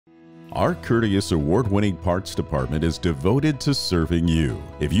Our courteous award-winning parts department is devoted to serving you.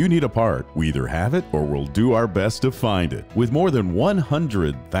 If you need a part, we either have it or we'll do our best to find it. With more than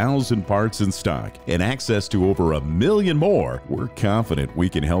 100,000 parts in stock and access to over 1 million more, we're confident we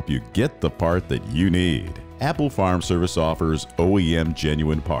can help you get the part that you need. Apple Farm Service offers OEM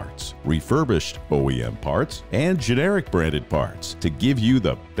genuine parts, refurbished OEM parts, and generic branded parts to give you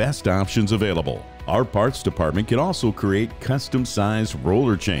the best options available. Our parts department can also create custom-sized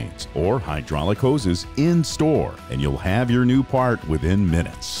roller chains or hydraulic hoses in store, and you'll have your new part within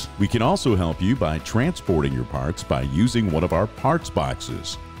minutes. We can also help you by transporting your parts by using one of our parts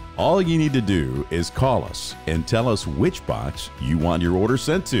boxes. All you need to do is call us and tell us which box you want your order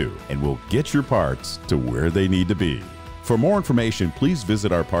sent to, and we'll get your parts to where they need to be. For more information, please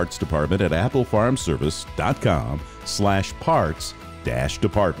visit our parts department at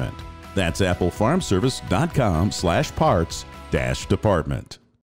applefarmservice.com/parts-department. That's applefarmservice.com/parts-department.